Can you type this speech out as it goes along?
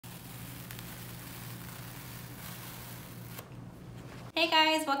Hey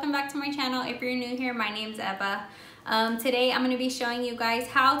guys, welcome back to my channel. If you're new here, my name's Eva. Today I'm going to be showing you guys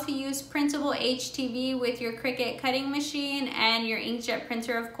how to use printable HTV with your Cricut cutting machine and your inkjet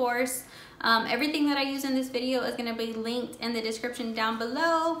printer, of course. Everything that I use in this video is going to be linked in the description down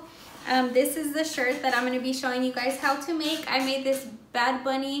below. This is the shirt that I'm going to be showing you guys how to make. I made this Bad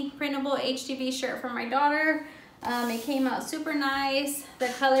Bunny printable HTV shirt for my daughter. It came out super nice. The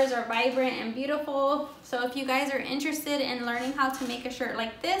colors are vibrant and beautiful. So if you guys are interested in learning how to make a shirt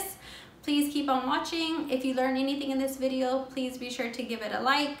like this, please keep on watching. If you learn anything in this video, please be sure to give it a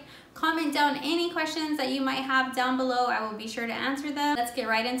like. Comment down any questions that you might have down below. I will be sure to answer them. Let's get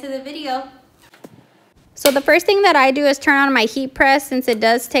right into the video. So the first thing that I do is turn on my heat press. Since it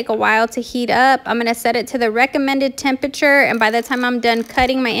does take a while to heat up, I'm gonna set it to the recommended temperature, and by the time I'm done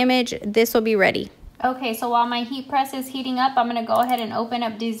cutting my image, this will be ready. Okay, so while my heat press is heating up, I'm gonna go ahead and open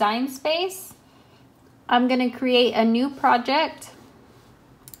up Design Space. I'm gonna create a new project.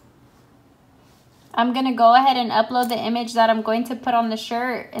 I'm gonna go ahead and upload the image that I'm going to put on the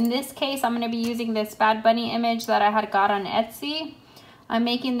shirt. In this case, I'm gonna be using this Bad Bunny image that I had got on Etsy. I'm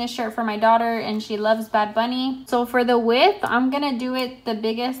making this shirt for my daughter and she loves Bad Bunny. So for the width, I'm gonna do it the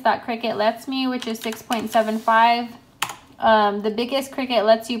biggest that Cricut lets me, which is 6.75. The biggest Cricut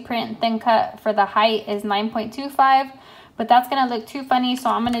lets you print thin cut for the height is 9.25, but that's gonna look too funny,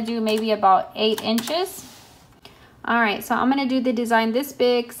 so I'm gonna do maybe about 8 inches. All right, so I'm gonna do the design this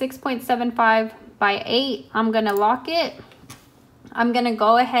big, 6.75 by 8. I'm gonna lock it. I'm gonna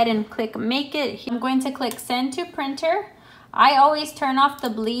go ahead and click make it. I'm going to click send to printer. I always turn off the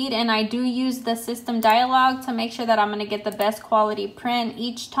bleed, and I do use the system dialog to make sure that I'm gonna get the best quality print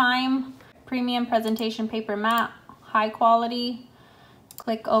each time. Premium presentation paper matte, high quality.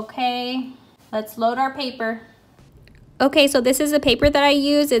 Click OK. Let's load our paper. Okay, so this is the paper that I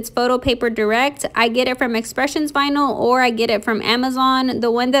use. It's Photo Paper Direct. I get it from Expressions Vinyl or I get it from Amazon. The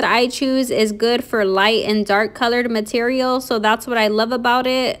one that I choose is good for light and dark colored material, so that's what I love about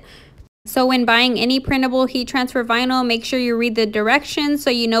it. So when buying any printable heat transfer vinyl, make sure you read the directions so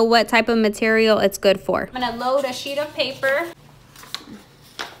you know what type of material it's good for. I'm gonna load a sheet of paper,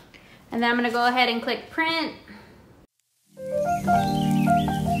 and then I'm gonna go ahead and click print.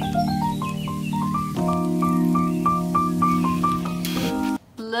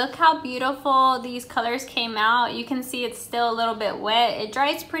 Look how beautiful these colors came out. You can see it's still a little bit wet. It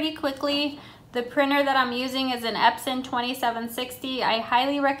dries pretty quickly. The printer that I'm using is an Epson 2760. I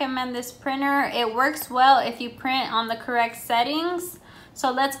highly recommend this printer. It works well if you print on the correct settings.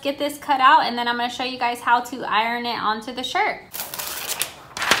 So let's get this cut out, and then I'm gonna show you guys how to iron it onto the shirt.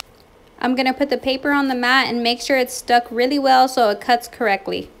 I'm gonna put the paper on the mat and make sure it's stuck really well so it cuts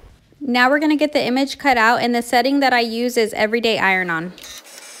correctly. Now we're gonna get the image cut out, and the setting that I use is Everyday Iron On.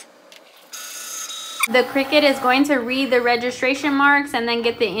 The Cricut is going to read the registration marks and then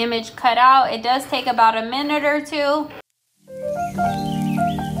get the image cut out. It does take about a minute or two.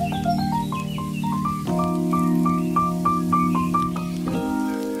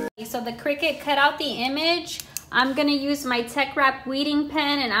 So the Cricut cut out the image. I'm gonna use my Tech Wrap weeding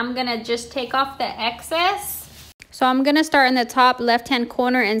pen, and I'm gonna just take off the excess. So I'm gonna start in the top left-hand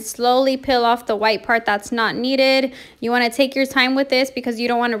corner and slowly peel off the white part that's not needed. You wanna take your time with this because you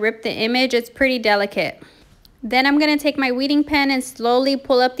don't wanna rip the image. It's pretty delicate. Then I'm gonna take my weeding pen and slowly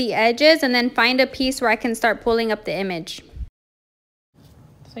pull up the edges, and then find a piece where I can start pulling up the image.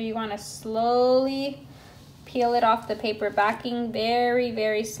 So you wanna slowly peel it off the paper backing, very,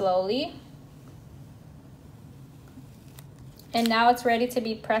 very slowly. And now it's ready to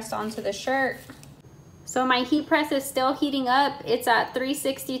be pressed onto the shirt. So my heat press is still heating up. It's at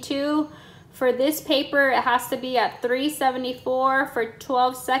 362. For this paper, it has to be at 374 for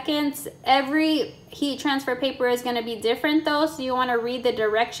 12 seconds. Every heat transfer paper is gonna be different though, so you wanna read the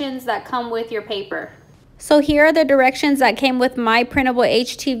directions that come with your paper. So here are the directions that came with my printable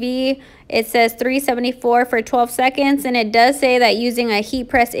HTV. It says 374 for 12 seconds, and it does say that using a heat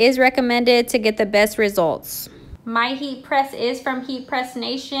press is recommended to get the best results. My heat press is from Heat Press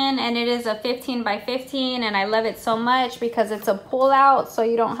Nation, and it is a 15 by 15, and I love it so much because it's a pull out, so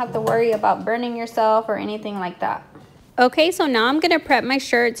you don't have to worry about burning yourself or anything like that. Okay, so now I'm gonna prep my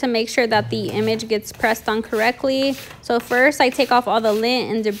shirt to make sure that the image gets pressed on correctly. So first I take off all the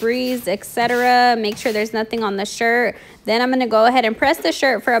lint and debris, etc. Make sure there's nothing on the shirt. Then I'm gonna go ahead and press the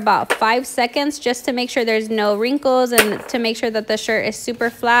shirt for about 5 seconds just to make sure there's no wrinkles and to make sure that the shirt is super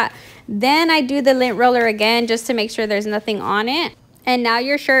flat. Then I do the lint roller again just to make sure there's nothing on it. And now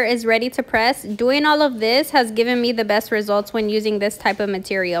your shirt is ready to press. Doing all of this has given me the best results when using this type of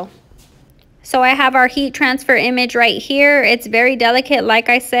material. So I have our heat transfer image right here. It's very delicate, like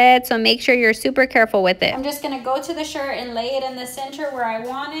I said, so make sure you're super careful with it. I'm just gonna go to the shirt and lay it in the center where I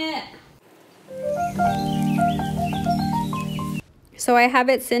want it. So I have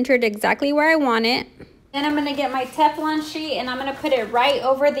it centered exactly where I want it. Then I'm gonna get my Teflon sheet and I'm gonna put it right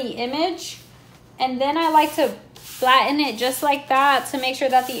over the image. And then I like to flatten it just like that to make sure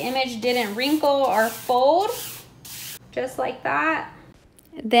that the image didn't wrinkle or fold. Just like that.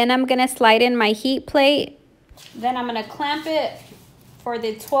 Then I'm gonna slide in my heat plate. Then I'm gonna clamp it for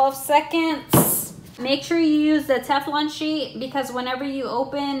the 12 seconds. Make sure you use the Teflon sheet because whenever you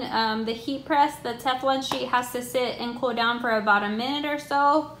open the heat press, the Teflon sheet has to sit and cool down for about a minute or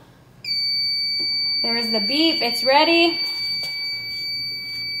so. There's the beep, it's ready.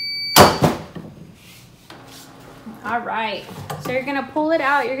 All right, so you're gonna pull it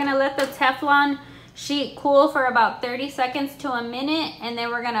out. You're gonna let the Teflon sheet cool for about 30 seconds to a minute, and then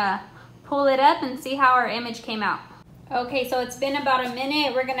we're gonna pull it up and see how our image came out. Okay, so it's been about a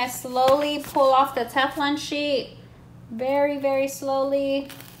minute. We're gonna slowly pull off the Teflon sheet. Very, very slowly.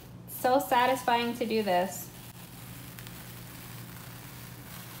 So satisfying to do this.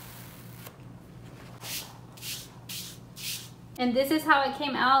 And this is how it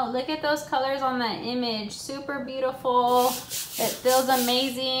came out. Look at those colors on the image. Super beautiful. It feels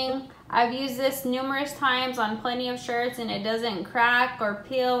amazing. I've used this numerous times on plenty of shirts and it doesn't crack or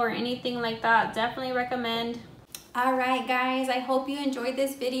peel or anything like that. Definitely recommend. All right, guys, I hope you enjoyed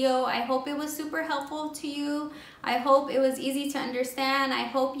this video. I hope it was super helpful to you. I hope it was easy to understand. I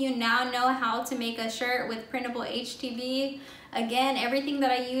hope you now know how to make a shirt with printable HTV. Again, everything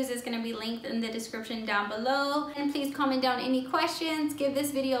that I use is going to be linked in the description down below. And please comment down any questions. Give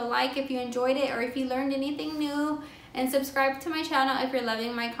this video a like if you enjoyed it or if you learned anything new. And subscribe to my channel if you're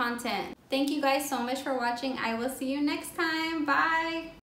loving my content. Thank you guys so much for watching. I will see you next time. Bye.